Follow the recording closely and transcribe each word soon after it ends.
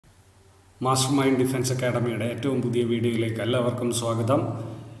Mastermind Defense Academy-യുടെ ഏറ്റവും പുതിയ വീഡിയോയിലേക്ക് എല്ലാവർക്കും സ്വാഗതം.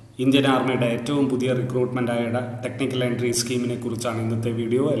 ഇന്ത്യൻ ആർമിയുടെ ഏറ്റവും പുതിയ റിക്രൂട്ട്മെന്റ് ആയ ടെക്നിക്കൽ എൻട്രി സ്കീമിനെ കുറിച്ചാണ് ഇന്നത്തെ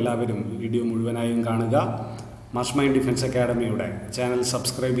വീഡിയോ. എല്ലാവരും വീഡിയോ മുഴുവനായും കാണുക. Mastermind Defense Academy-യുടെ ചാനൽ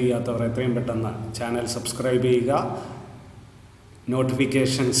സബ്സ്ക്രൈബ് ചെയ്യാത്തവർ എത്രയും പെട്ടെന്ന് ചാനൽ സബ്സ്ക്രൈബ് ചെയ്യുക.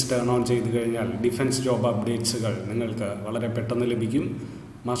 നോട്ടിഫിക്കേഷൻസ് ടേൺ ഓൺ ചെയ്തു കഴിഞ്ഞാൽ ഡിഫൻസ് ജോബ് അപ്ഡേറ്റ്സുകൾ നിങ്ങൾക്ക് വളരെ പെട്ടെന്ന് ലഭിക്കും.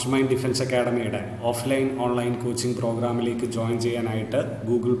 Mastermind Defense Academy-യുടെ offline online coaching പ്രോഗ്രാമിലേക്ക് ജോയിൻ ചെയ്യാനായിട്ട്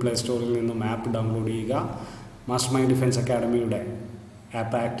ഗൂഗിൾ പ്ലേ സ്റ്റോറിൽ നിന്നും ആപ്പ് ഡൗൺലോഡ് ചെയ്യുക. Mastermind Defense Academy-യുടെ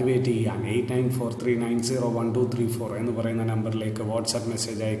ആപ്പ് ആക്ടിവേറ്റ് ചെയ്യാൻ 8943901234 എന്ന് പറയുന്ന നമ്പറിലേക്ക് വാട്സാപ്പ്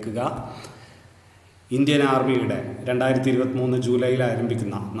മെസ്സേജ് അയക്കുക. ഇന്ത്യൻ ആർമിയുടെ 2023 ജൂലൈയിൽ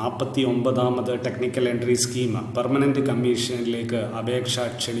ആരംഭിക്കുന്ന 49ാമത് ടെക്നിക്കൽ എൻട്രി സ്കീം പെർമനൻറ്റ് കമ്മീഷനിലേക്ക് അപേക്ഷ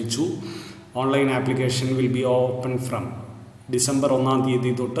ക്ഷണിച്ചു. Online application will be open from December 1-ാം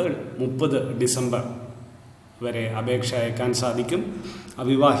തീയതി തൊട്ട് 30 ഡിസംബർ വരെ അപേക്ഷ അയക്കാൻ സാധിക്കും.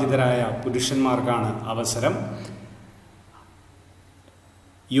 അവിവാഹിതരായ പുരുഷന്മാർക്കാണ് അവസരം.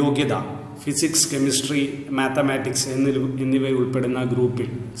 യോഗ്യത ഫിസിക്സ്, കെമിസ്ട്രി, മാത്തമാറ്റിക്സ് എന്നിവ ഉൾപ്പെടുന്ന ഗ്രൂപ്പിൽ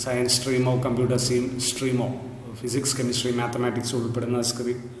science സ്ട്രീമോ computer സ്ട്രീമോ physics, chemistry, mathematics ഉൾപ്പെടുന്ന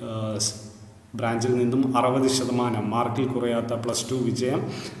ബ്രാഞ്ചിൽ നിന്നും 60% മാർക്കിൽ കുറയാത്ത +2 വിജയം.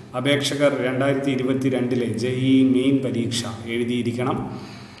 അപേക്ഷകർ 2022 JEE മെയിൻ പരീക്ഷ എഴുതിയിരിക്കണം.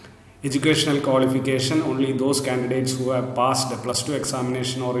 Educational qualification: only those candidates who have passed a +2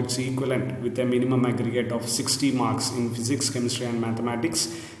 examination or its equivalent with a minimum aggregate of 60 marks in physics, chemistry and mathematics.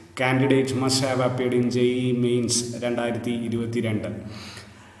 Candidates must have appeared in JEE mains 2022.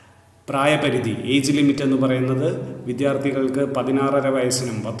 പ്രായപരിധി age limit എന്ന് പറയുന്നത് വിദ്യാർത്ഥികൾക്ക് 16.5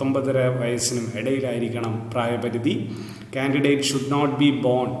 വയസ്സിനും 19.5 വയസ്സിനും ഇടയിലായിരിക്കണം പ്രായപരിധി. Candidate should not be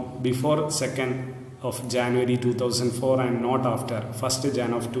bone before 2nd of January 2004 and not after 1st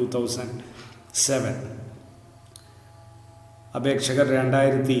Jan of 2007. അപേക്ഷകർ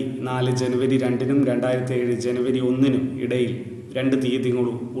 2004 ജനുവരി 2-നും 2007 ജനുവരി 1-നും ഇടയിൽ 2 തീയതികൾ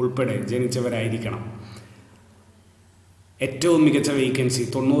ഉൾപ്പെടെ ജനിച്ചവരായിരിക്കണം. ഏറ്റവും മികച്ച വേക്കൻസി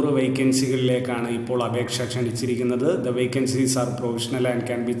 90 വേക്കൻസികളിലേക്കാണ് ഇപ്പോൾ അപേക്ഷ ക്ഷണിച്ചിരിക്കുന്നത്. The vacancies are professional and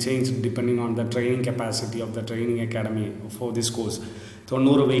can be changed depending on the training capacity of the training academy for this course.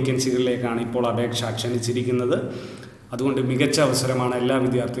 90 വേക്കൻസികളിലേക്കാണ് ഇപ്പോൾ അപേക്ഷ ക്ഷണിച്ചിരിക്കുന്നത്. അതുകൊണ്ട് മികച്ച അവസരമാണ്. എല്ലാ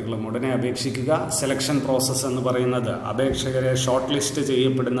വിദ്യാർത്ഥികളും ഉടനെ അപേക്ഷിക്കുക. സെലക്ഷൻ പ്രോസസ്സ് എന്ന് പറയുന്നത് അപേക്ഷകരെ ഷോർട്ട് ലിസ്റ്റ്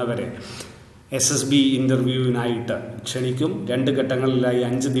ചെയ്യപ്പെടുന്നവരെ SSB ഇൻ്റർവ്യൂവിനായിട്ട് ക്ഷണിക്കും. 2 ഘട്ടങ്ങളിലായി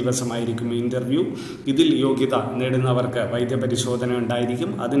 5 ദിവസമായിരിക്കും ഇൻ്റർവ്യൂ. ഇതിൽ യോഗ്യത നേടുന്നവർക്ക് വൈദ്യപരിശോധന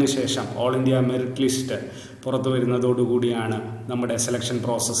ഉണ്ടായിരിക്കും. അതിനുശേഷം ഓൾ ഇന്ത്യ മെറിറ്റ് ലിസ്റ്റ് പുറത്തു വരുന്നതോടുകൂടിയാണ് നമ്മുടെ സെലക്ഷൻ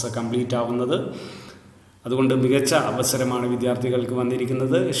പ്രോസസ്സ് കംപ്ലീറ്റ് ആവുന്നത്. അതുകൊണ്ട് മികച്ച അവസരമാണ് വിദ്യാർത്ഥികൾക്ക്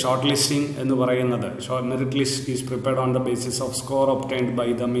വന്നിരിക്കുന്നത്. ഷോർട്ട് ലിസ്റ്റിംഗ് എന്ന് പറയുന്നത് merit list is prepared on the basis of score obtained by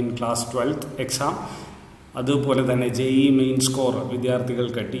them in class 12th exam. അതുപോലെ തന്നെ JEE മെയിൻ സ്കോർ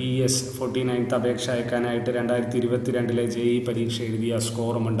വിദ്യാർത്ഥികൾക്ക് TES 49th അപേക്ഷ അയക്കാനായിട്ട് 2022 JEE പരീക്ഷ എഴുതിയ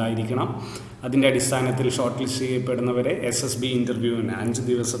സ്കോറും ഉണ്ടായിരിക്കണം. അതിൻ്റെ അടിസ്ഥാനത്തിൽ ഷോർട്ട് ലിസ്റ്റ് ചെയ്യപ്പെടുന്നവരെ SSB ഇൻ്റർവ്യൂവിന് 5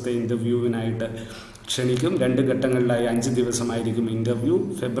 ദിവസത്തെ ഇൻ്റർവ്യൂവിനായിട്ട് ക്ഷണിക്കും. 2 ഘട്ടങ്ങളിലായി 5 ദിവസമായിരിക്കും ഇൻ്റർവ്യൂ.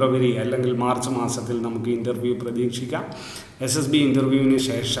 ഫെബ്രുവരി അല്ലെങ്കിൽ മാർച്ച് മാസത്തിൽ നമുക്ക് ഇൻ്റർവ്യൂ പ്രതീക്ഷിക്കാം. SSB ഇൻ്റർവ്യൂവിന്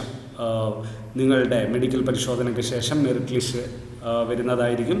ശേഷം നിങ്ങളുടെ മെഡിക്കൽ പരിശോധനയ്ക്ക് ശേഷം മെറിറ്റ് ലിസ്റ്റ്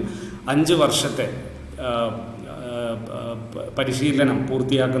വരുന്നതായിരിക്കും. 5 വർഷത്തെ പരിശീലനം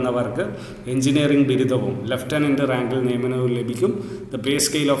പൂർത്തിയാക്കുന്നവർക്ക് എഞ്ചിനീയറിംഗ് ബിരുദവും ലെഫ്റ്റനൻറ്റ് റാങ്കിൽ നിയമനവും ലഭിക്കും. The pay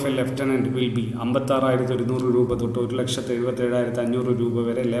scale of A lieutenant will be 56,100 രൂപ തൊട്ട് 1,77,500 രൂപ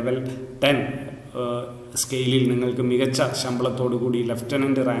വരെ. ലെവൽ 10 സ്കെയിലിൽ നിങ്ങൾക്ക് മികച്ച ശമ്പളത്തോടുകൂടി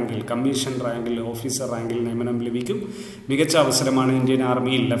ലെഫ്റ്റനൻറ്റ് റാങ്കിൽ, കമ്മീഷൻ റാങ്കിൽ, ഓഫീസർ റാങ്കിൽ നിയമനം ലഭിക്കും. മികച്ച അവസരമാണ്. ഇന്ത്യൻ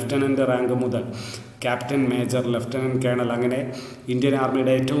ആർമിയിൽ ലെഫ്റ്റനൻറ്റ് റാങ്ക് മുതൽ ക്യാപ്റ്റൻ, മേജർ, ലെഫ്റ്റനൻറ്റ് കേണൽ അങ്ങനെ ഇന്ത്യൻ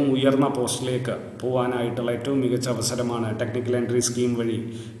ആർമിയുടെ ഏറ്റവും ഉയർന്ന പോസ്റ്റിലേക്ക് പോകാനായിട്ടുള്ള ഏറ്റവും മികച്ച അവസരമാണ് ടെക്നിക്കൽ എൻട്രി സ്കീം വഴി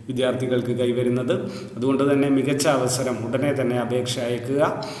വിദ്യാർത്ഥികൾക്ക് കൈവരുന്നത്. അതുകൊണ്ട് തന്നെ മികച്ച അവസരം. ഉടനെ തന്നെ അപേക്ഷ അയക്കുക.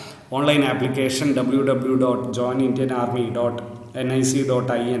 ഓൺലൈൻ ആപ്ലിക്കേഷൻ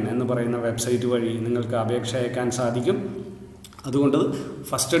www.joinindianarmy.nic.in എന്ന് പറയുന്ന വെബ്സൈറ്റ് വഴി നിങ്ങൾക്ക് അപേക്ഷ അയക്കാൻ സാധിക്കും. അതുകൊണ്ട്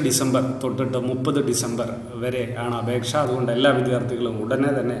 1st ഡിസംബർ തൊട്ടിട്ട് 30 ഡിസംബർ വരെ ആണ് അപേക്ഷ. അതുകൊണ്ട് എല്ലാ വിദ്യാർത്ഥികളും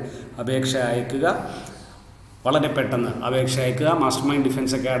ഉടനെ തന്നെ അപേക്ഷ അയക്കുക. വളരെ പെട്ടെന്ന് അപേക്ഷ അയക്കുക. മാസ്റ്റർമൈൻഡ്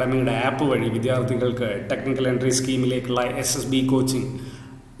ഡിഫൻസ് അക്കാഡമിയുടെ ആപ്പ് വഴി വിദ്യാർത്ഥികൾക്ക് ടെക്നിക്കൽ എൻട്രി സ്കീമിലേക്കുള്ള SSB കോച്ചിങ്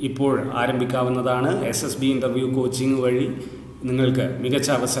ഇപ്പോൾ ആരംഭിക്കാവുന്നതാണ്. SSB ഇൻ്റർവ്യൂ കോച്ചിങ് വഴി നിങ്ങൾക്ക് മികച്ച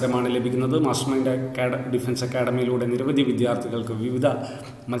അവസരമാണ് ലഭിക്കുന്നത്. മാസ്റ്റർമൈൻഡ് ഡിഫൻസ് അക്കാഡമിയിലൂടെ നിരവധി വിദ്യാർത്ഥികൾക്ക് വിവിധ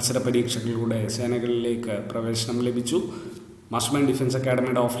മത്സര പരീക്ഷകളിലൂടെ സേനകളിലേക്ക് പ്രവേശനം ലഭിച്ചു. Mastermind Defense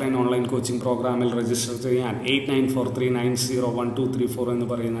Academy offline online coaching പ്രോഗ്രാമിൽ രജിസ്റ്റർ ചെയ്യാൻ 8943901234 എന്ന്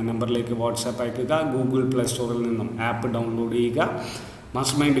പറയുന്ന നമ്പറിലേക്ക് വാട്സാപ്പ് അയക്കുക. ഗൂഗിൾ പ്ലേ സ്റ്റോറിൽ നിന്നും ആപ്പ് ഡൗൺലോഡ് ചെയ്യുക.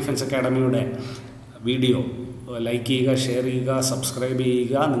 Mastermind Defense Academy video like ചെയ്യുക, ഷെയർ ചെയ്യുക, സബ്സ്ക്രൈബ്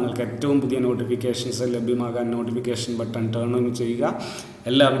ചെയ്യുക. നിങ്ങൾക്ക് ഏറ്റവും പുതിയ notifications ലഭ്യമാകാൻ notification button turn on ചെയ്യുക.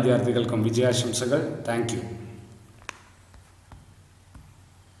 എല്ലാ വിദ്യാർത്ഥികൾക്കും വിജയാശംസകൾ. Thank you.